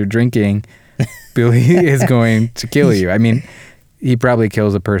drugs or drinking, Billy is going to kill you. I mean, he probably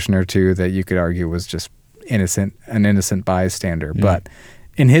kills a person or two that you could argue was just an innocent bystander. But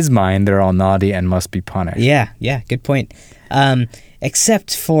in his mind, they're all naughty and must be punished. Yeah, good point.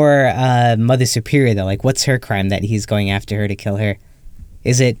 Except for Mother Superior, though. Like, what's her crime that he's going after her to kill her?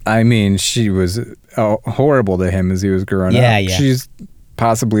 Is it... I mean, she was horrible to him as he was growing up. Yeah. She's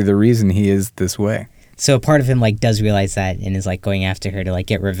possibly the reason he is this way. So part of him, like, does realize that and is, like, going after her to, like,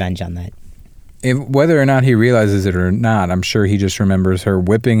 get revenge on that. Whether or not he realizes it or not, I'm sure he just remembers her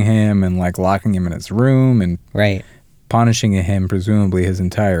whipping him and, like, locking him in his room and right. punishing him, presumably, his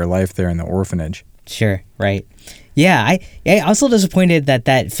entire life there in the orphanage. Sure, right. Yeah, I also disappointed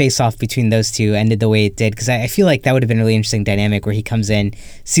that face-off between those two ended the way it did, because I feel like that would have been a really interesting dynamic where he comes in,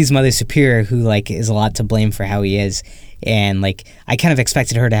 sees Mother Superior, who, like, is a lot to blame for how he is, and, like, I kind of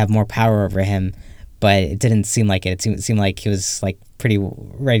expected her to have more power over him, but it didn't seem like it. It seemed like he was, like, pretty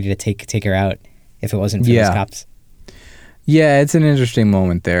ready to take her out if it wasn't for those cops. Yeah, it's an interesting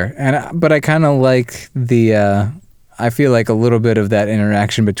moment there, but I kind of like the... I feel like a little bit of that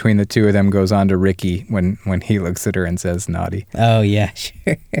interaction between the two of them goes on to Ricky when he looks at her and says naughty. Oh, yeah,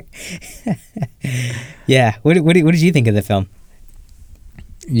 sure. Yeah, what did you think of the film?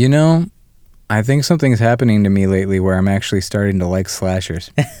 You know, I think something's happening to me lately where I'm actually starting to like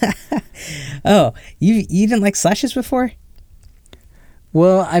slashers. Oh, you didn't like slashers before?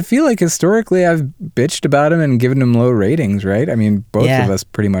 Well, I feel like historically I've bitched about them and given them low ratings, right? I mean, both of us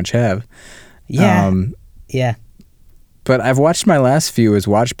pretty much have. Yeah, yeah. But I've watched my last few as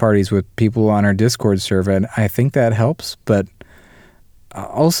watch parties with people on our Discord server, and I think that helps. But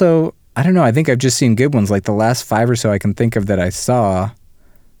also, I don't know, I think I've just seen good ones. Like the last 5 or so I can think of that I saw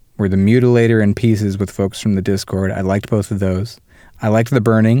were The Mutilator and Pieces with folks from the Discord. I liked both of those. I liked The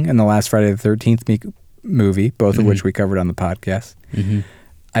Burning and the last Friday the 13th movie, both of which we covered on the podcast.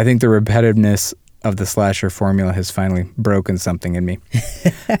 I think the repetitiveness of the slasher formula has finally broken something in me.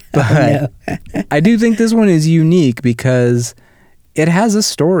 But I do think this one is unique because it has a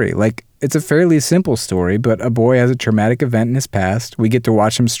story. Like, it's a fairly simple story, but a boy has a traumatic event in his past. We get to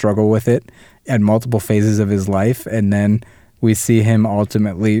watch him struggle with it at multiple phases of his life, and then we see him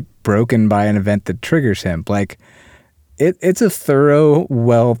ultimately broken by an event that triggers him. Like, it's a thorough,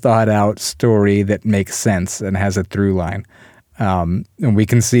 well thought out story that makes sense and has a through line. And we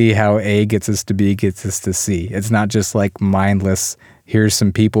can see how A gets us to B gets us to C. It's not just like mindless, here's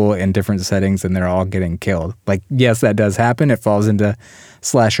some people in different settings and they're all getting killed. Like, yes, that does happen. It falls into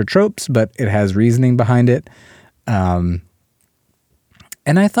slasher tropes, but it has reasoning behind it. And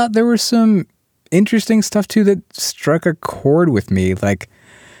I thought there was some interesting stuff too that struck a chord with me. Like,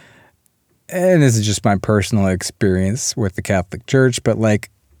 and this is just my personal experience with the Catholic Church, but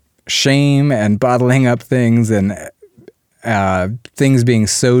like shame and bottling up things and things being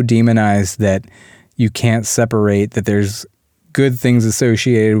so demonized that you can't separate that there's good things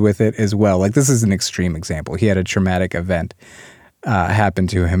associated with it as well. Like, this is an extreme example. He had a traumatic event happen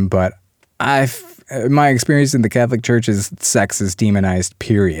to him, but my experience in the Catholic Church is sex is demonized,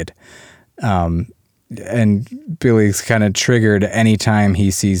 period. And Billy's kind of triggered anytime he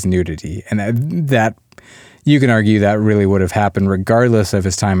sees nudity. And that you can argue that really would have happened regardless of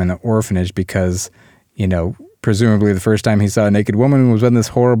his time in the orphanage because, you know, presumably the first time he saw a naked woman was when this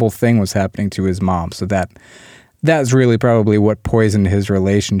horrible thing was happening to his mom. So that's really probably what poisoned his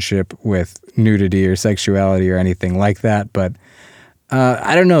relationship with nudity or sexuality or anything like that. But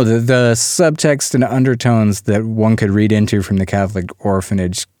I don't know, the subtext and undertones that one could read into from the Catholic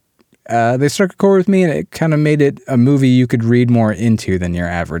orphanage, they struck a chord with me, and it kind of made it a movie you could read more into than your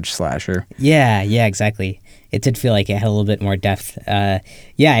average slasher. Yeah, exactly. It did feel like it had a little bit more depth. And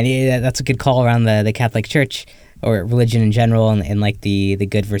that's a good call around the Catholic Church or religion in general, and like the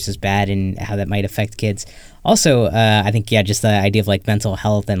good versus bad and how that might affect kids. Also, I think, just the idea of like mental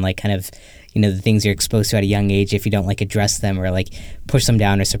health and like kind of, you know, the things you're exposed to at a young age, if you don't like address them or like push them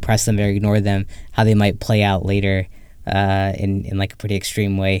down or suppress them or ignore them, how they might play out later in like a pretty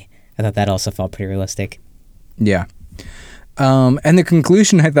extreme way. I thought that also felt pretty realistic. Yeah. And the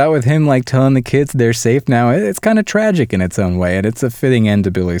conclusion, I thought, with him like telling the kids they're safe now, it's kind of tragic in its own way, and it's a fitting end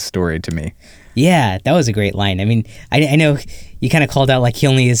to Billy's story to me. Yeah, that was a great line. I mean, I know you kind of called out like he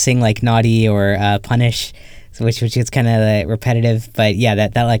only is saying like naughty or punish, which is kind of repetitive, but yeah,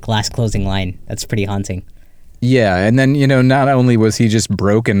 that like last closing line, that's pretty haunting. Yeah, and then, not only was he just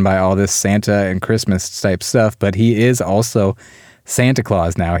broken by all this Santa and Christmas type stuff, but he is also Santa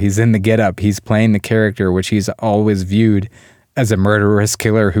Claus now. He's in the getup. He's playing the character, which he's always viewed as a murderous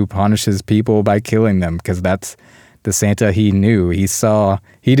killer who punishes people by killing them, because that's the Santa he knew. He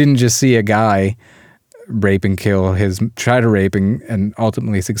didn't just see a guy try to rape and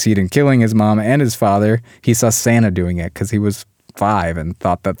ultimately succeed in killing his mom and his father. He saw Santa doing it because he was 5 and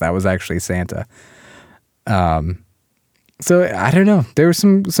thought that was actually Santa. So I don't know. There was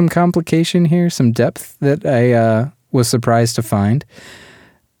some complication here, some depth that I was surprised to find.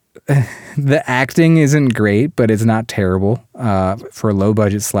 The acting isn't great, but it's not terrible. For a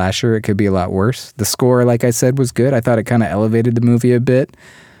low-budget slasher, it could be a lot worse. The score, like I said, was good. I thought it kind of elevated the movie a bit,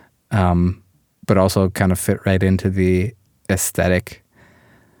 but also kind of fit right into the aesthetic.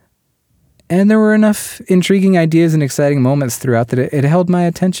 And there were enough intriguing ideas and exciting moments throughout that it held my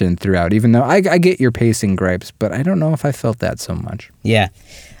attention throughout, even though I get your pacing gripes, but I don't know if I felt that so much. Yeah.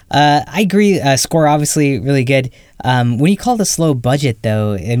 I agree. Score obviously really good. When you call this low budget,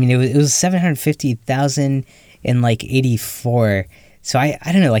 though, I mean, it was $750,000 in like 84. So I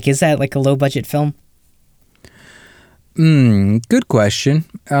don't know, like, is that like a low budget film? Good question.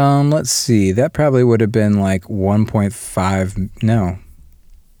 Let's see. That probably would have been like 1.5. No.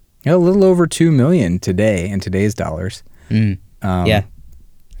 A little over 2 million today in today's dollars. Yeah.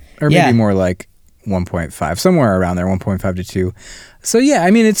 Or maybe more like 1.5, somewhere around there, 1.5 to 2. So yeah,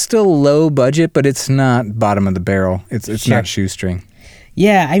 I mean, it's still low budget, but it's not bottom of the barrel. It's not shoestring.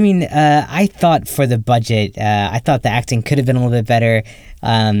 Yeah, I mean, I thought for the budget, I thought the acting could have been a little bit better.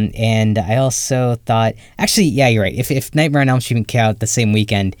 And I also thought, actually, yeah, you're right. If Nightmare on Elm Street came out the same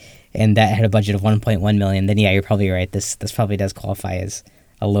weekend and that had a budget of 1.1 million, then yeah, you're probably right. This probably does qualify as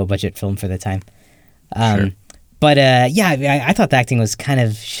a low budget film for the time. Sure. But yeah, I thought the acting was kind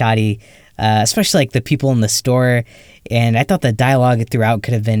of shoddy, especially like the people in the store. And I thought the dialogue throughout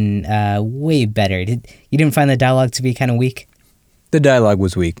could have been way better. You didn't find the dialogue to be kind of weak? The dialogue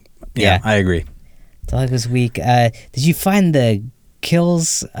was weak. Yeah, I agree. Dialogue was weak. Did you find the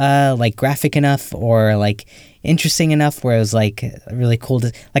kills like graphic enough or like interesting enough where it was like really cool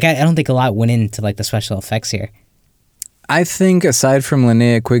to like? I don't think a lot went into like the special effects here. I think aside from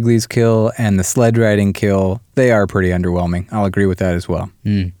Linnea Quigley's kill and the sled riding kill, they are pretty underwhelming. I'll agree with that as well.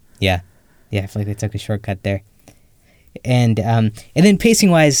 Yeah, I feel like they took a shortcut there. And then pacing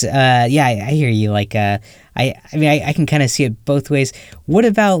wise, yeah, I hear you. Like, I mean, I can kind of see it both ways. What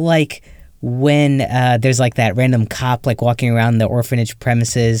about like when there's like that random cop like walking around the orphanage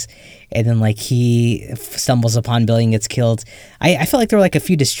premises, and then like he stumbles upon Billy and gets killed? I felt like there were like a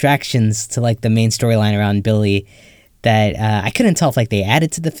few distractions to like the main storyline around Billy that I couldn't tell if like they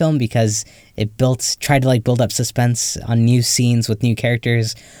added to the film because it tried to like build up suspense on new scenes with new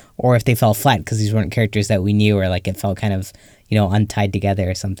characters, or if they fell flat because these weren't characters that we knew, or like it felt kind of, untied together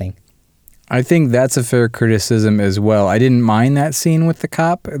or something. I think that's a fair criticism as well. I didn't mind that scene with the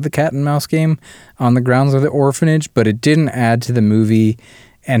cop, the cat and mouse game on the grounds of the orphanage, but it didn't add to the movie.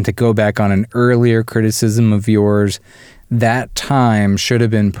 And to go back on an earlier criticism of yours, that time should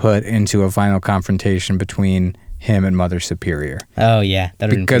have been put into a final confrontation between him and Mother Superior. Oh, yeah.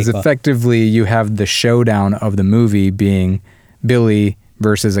 Because effectively you have the showdown of the movie being Billy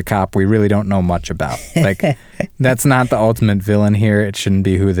versus a cop we really don't know much about. Like, that's not the ultimate villain here. It shouldn't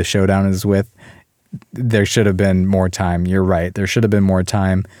be who the showdown is with. There should have been more time. You're right. There should have been more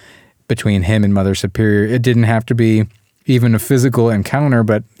time between him and Mother Superior. It didn't have to be even a physical encounter,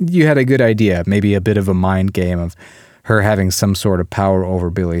 but you had a good idea. Maybe a bit of a mind game of her having some sort of power over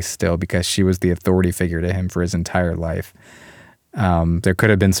Billy still because she was the authority figure to him for his entire life. There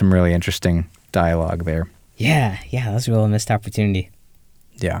could have been some really interesting dialogue there. Yeah, that was a real missed opportunity.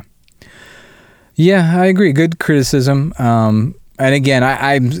 Yeah, I agree. Good criticism. And again,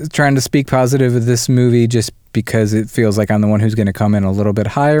 I'm trying to speak positive of this movie just because it feels like I'm the one who's going to come in a little bit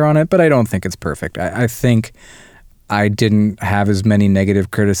higher on it, but I don't think it's perfect. I think I didn't have as many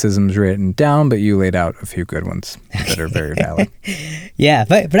negative criticisms written down, but you laid out a few good ones that are very valid. Yeah,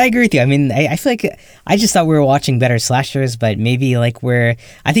 but I agree with you. I mean, I feel like I just thought we were watching better slashers, but maybe like I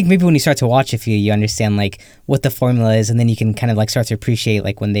think maybe when you start to watch a few, you understand like what the formula is, and then you can kind of like start to appreciate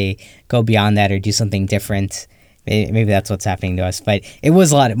like when they go beyond that or do something different. Maybe that's what's happening to us. But it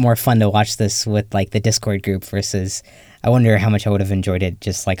was a lot more fun to watch this with like the Discord group versus I wonder how much I would have enjoyed it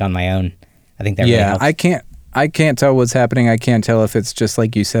just like on my own. I think that really helped. I can't tell what's happening. I can't tell if it's just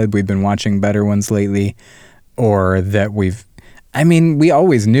like you said, we've been watching better ones lately, or that we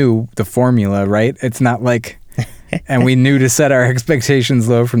always knew the formula, right? It's not like, and we knew to set our expectations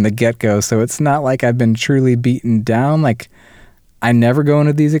low from the get-go, so it's not like I've been truly beaten down. Like, I never go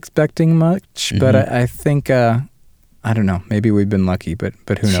into these expecting much, but I think, I don't know, maybe we've been lucky, but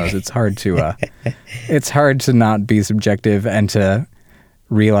who knows? It's hard to not be subjective and to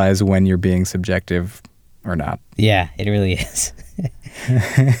realize when you're being subjective or not. Yeah, it really is.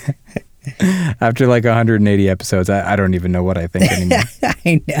 After like 180 episodes, I don't even know what I think anymore.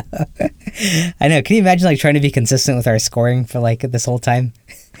 I know. Can you imagine like trying to be consistent with our scoring for like this whole time?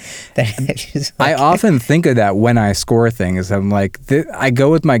 I often think of that when I score things. I'm like, I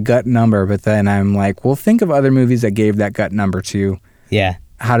go with my gut number, but then I'm like, well, think of other movies that gave that gut number too. Yeah.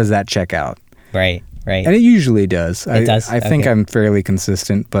 How does that check out? Right. And it usually does. It does. I think I'm fairly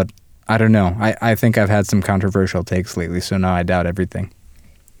consistent, but I don't know. I think I've had some controversial takes lately, so now I doubt everything.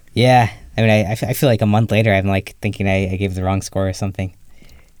 Yeah. I mean, I feel like a month later, I'm like thinking I gave the wrong score or something.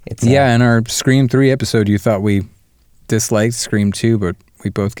 In our Scream 3 episode, you thought we disliked Scream 2, but we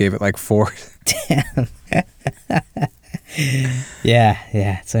both gave it like 4. Damn. Yeah,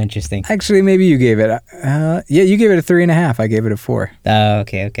 it's so interesting. Actually, maybe you gave it, you gave it a 3.5. I gave it a 4. Oh,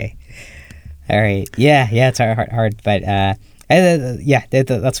 okay. All right. Yeah, it's hard, but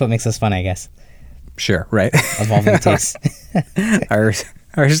that's what makes us fun, I guess. Sure, right. Evolving tastes.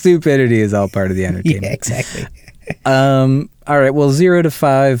 Our stupidity is all part of the entertainment. Yeah, exactly. All right, well, 0 to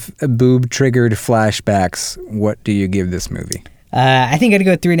 5 boob-triggered flashbacks. What do you give this movie? I think I'd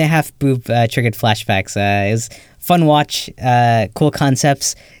go 3.5 boob-triggered flashbacks. It was fun watch, cool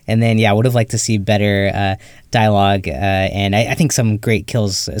concepts, and then, I would have liked to see better dialogue, and I think some more great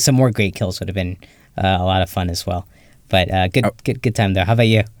kills would have been a lot of fun as well. But good time, though. How about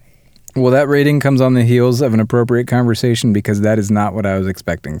you? Well, that rating comes on the heels of an appropriate conversation because that is not what I was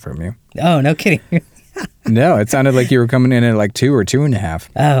expecting from you. Oh, no kidding. No, it sounded like you were coming in at like 2 or 2.5.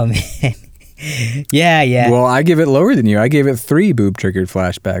 Oh, man. Yeah. Well, I give it lower than you. I gave it 3 boob-triggered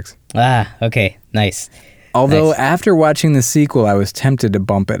flashbacks. Ah, okay. Nice. Although after watching the sequel, I was tempted to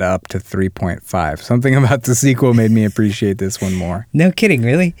bump it up to 3.5. Something about the sequel made me appreciate this one more. No kidding,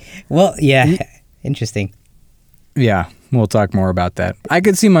 really? Well, yeah. Interesting. Yeah, we'll talk more about that. I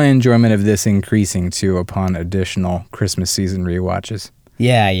could see my enjoyment of this increasing, too, upon additional Christmas season rewatches.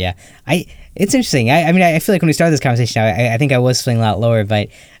 Yeah. It's interesting. I mean, I feel like when we started this conversation, I think I was feeling a lot lower, but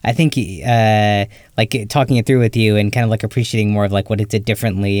I think like talking it through with you and kind of like appreciating more of like what it did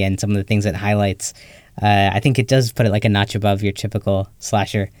differently and some of the things it highlights, I think it does put it like a notch above your typical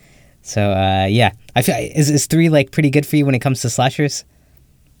slasher. So I feel is 3 like pretty good for you when it comes to slashers?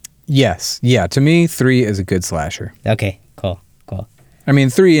 Yes. Yeah, to me, 3 is a good slasher. Okay, cool. I mean,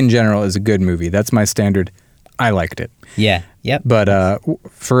 3 in general is a good movie. That's my standard. I liked it. Yeah, yep. But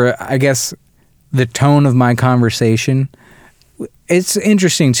for, I guess, the tone of my conversation, it's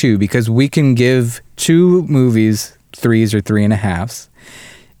interesting, too, because we can give 2 movies 3s or 3.5s,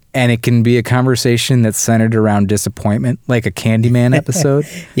 and it can be a conversation that's centered around disappointment, like a Candyman episode.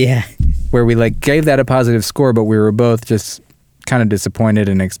 Yeah. Where we like gave that a positive score, but we were both just kind of disappointed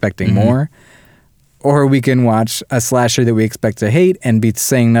and expecting more. Or we can watch a slasher that we expect to hate and be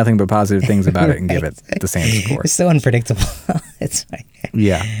saying nothing but positive things about it and give it the same score. It's so unpredictable. It's fine.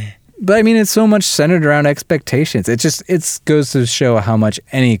 Yeah. But I mean, it's so much centered around expectations. It goes to show how much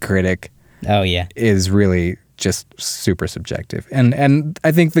any critic is really just super subjective. And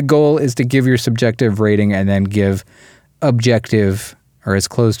I think the goal is to give your subjective rating and then give objective, or as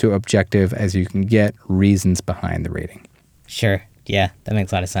close to objective as you can get, reasons behind the rating. Sure. Yeah, that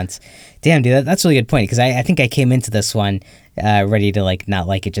makes a lot of sense. Damn, dude, that's a really good point, because I think I came into this one ready to like not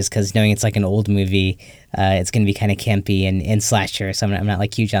like it just because knowing it's like an old movie, it's going to be kind of campy and slasher, so I'm not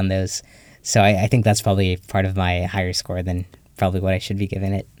like huge on those. So I think that's probably part of my higher score than probably what I should be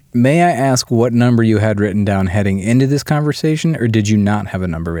giving it. May I ask what number you had written down heading into this conversation, or did you not have a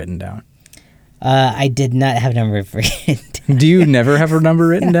number written down? I did not have a number written down. Do you never have a number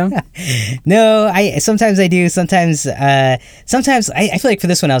written down? No, sometimes I do. Sometimes I feel like for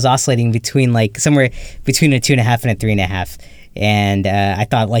this one I was oscillating between like somewhere between a 2.5 and a 3.5, and I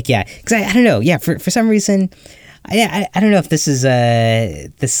thought like because I don't know for some reason I don't know if this is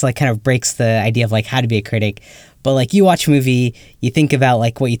this like kind of breaks the idea of like how to be a critic, but like you watch a movie, you think about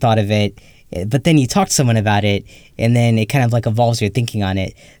like what you thought of it, but then you talk to someone about it, and then it kind of like evolves your thinking on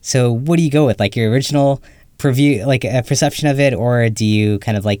it. So what do you go with, like your original preview, like a perception of it, or do you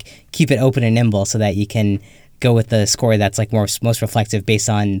kind of like keep it open and nimble so that you can go with the score that's like most reflective based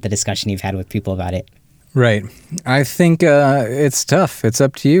on the discussion you've had with people about it? Right. I think it's tough. It's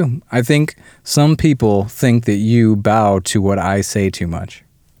up to you. I think some people think that you bow to what I say too much.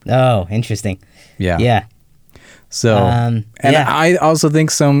 Oh, interesting. Yeah. Yeah. So, I also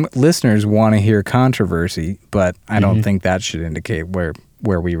think some listeners want to hear controversy, but I don't think that should indicate where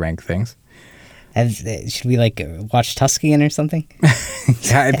we rank things. Should we like watch Tuskian or something?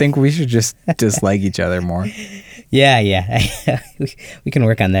 Yeah, I think we should just dislike each other more. Yeah. we can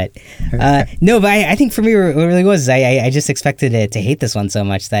work on that. No, but I think for me, what it really was, I just expected it to hate this one so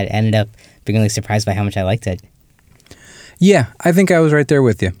much that I ended up being really surprised by how much I liked it. Yeah, I think I was right there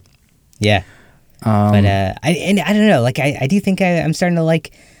with you. Yeah. But I don't know. Like I do think I'm starting to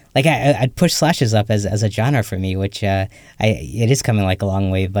like I'd push slashes up as a genre for me, which it is coming like a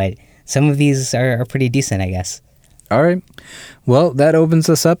long way. But some of these are pretty decent, I guess. All right. Well, that opens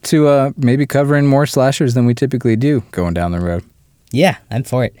us up to maybe covering more slashers than we typically do going down the road. Yeah, I'm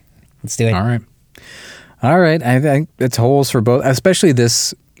for it. Let's do it. All right. I think it's holes for both, especially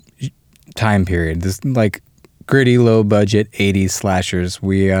this time period. This like gritty, low budget 80s slashers.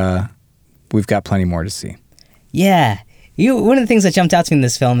 We've got plenty more to see. Yeah. One of the things that jumped out to me in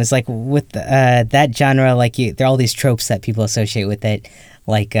this film is like with that genre, like there are all these tropes that people associate with it,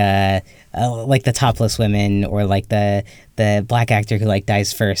 like the topless women or like the black actor who like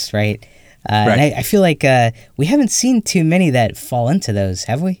dies first, right? Right. And I feel like we haven't seen too many that fall into those,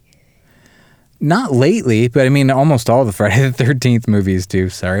 have we? Not lately, but I mean, almost all the Friday the 13th movies do.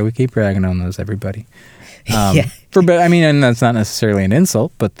 Sorry, we keep ragging on those, everybody. Yeah. And that's not necessarily an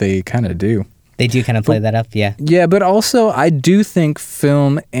insult, but they kind of do. They do kind of play that up, yeah. Yeah, but also I do think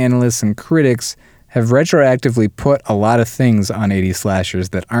film analysts and critics have retroactively put a lot of things on 80 slashers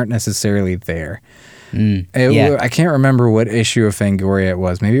that aren't necessarily there. I can't remember what issue of Fangoria it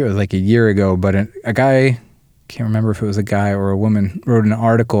was. Maybe it was like a year ago, but a guy, can't remember if it was a guy or a woman, wrote an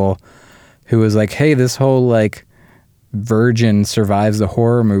article who was like, hey, this whole like virgin survives the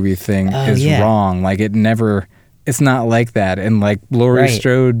horror movie thing is wrong. Like it's not like that. And like Laurie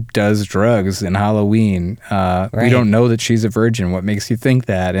Strode does drugs in Halloween. We don't know that she's a virgin. What makes you think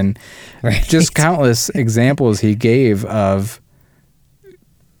that? And just countless examples he gave of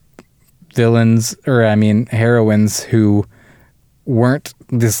heroines who weren't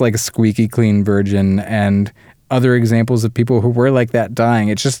this like squeaky clean virgin, and other examples of people who were like that dying.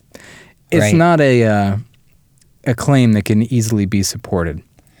 It's not a claim that can easily be supported.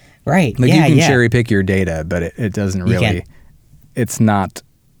 Right. Like you can cherry pick your data, but it doesn't really, it's not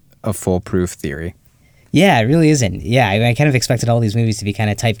a foolproof theory. Yeah, it really isn't. Yeah, I kind of expected all these movies to be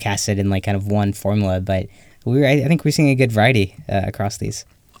kind of typecasted in like kind of one formula, but I think we're seeing a good variety across these.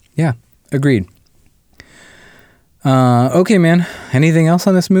 Yeah, agreed. Okay, man. Anything else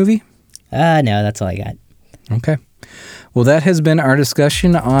on this movie? No, that's all I got. Okay. Well, that has been our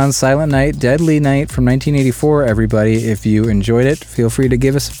discussion on Silent Night, Deadly Night from 1984, everybody. If you enjoyed it, feel free to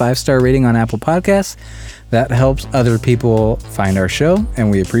give us a 5-star rating on Apple Podcasts. That helps other people find our show, and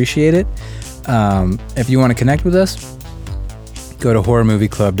we appreciate it. If you want to connect with us, go to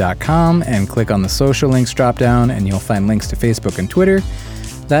horrormovieclub.com and click on the social links drop-down, and you'll find links to Facebook and Twitter.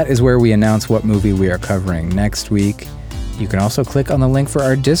 That is where we announce what movie we are covering next week. You can also click on the link for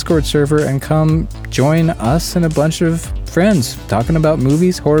our Discord server and come join us and a bunch of friends talking about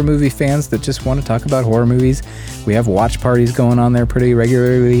movies, horror movie fans that just want to talk about horror movies. We have watch parties going on there pretty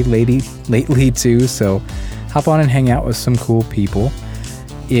regularly lately too, so hop on and hang out with some cool people.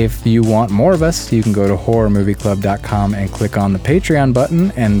 If you want more of us, you can go to horrormovieclub.com and click on the Patreon button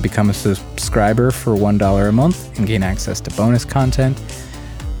and become a subscriber for $1 a month and gain access to bonus content.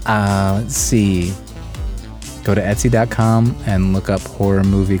 Let's see. Go to Etsy.com and look up Horror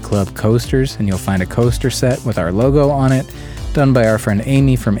Movie Club coasters, and you'll find a coaster set with our logo on it, done by our friend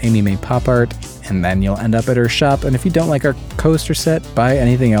Amy from Amy May Pop Art, and then you'll end up at her shop. And if you don't like our coaster set, buy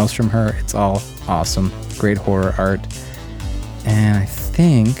anything else from her. It's all awesome. Great horror art. And I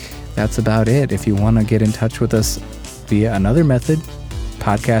think that's about it. If you want to get in touch with us via another method,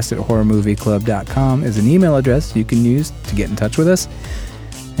 podcast@horrormovieclub.com is an email address you can use to get in touch with us.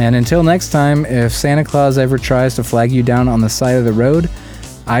 And until next time, if Santa Claus ever tries to flag you down on the side of the road,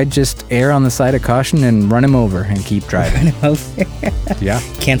 I'd just err on the side of caution and run him over and keep driving. Run him over? Yeah.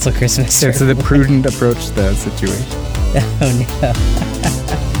 Cancel Christmas. It's the prudent approach to the situation. Oh,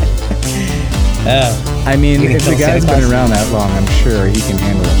 no. I mean, if the guy's been around that long, I'm sure he can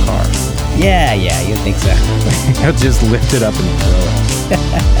handle a car. Yeah, you'd think so. He'll just lift it up and throw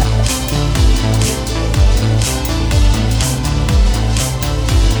it.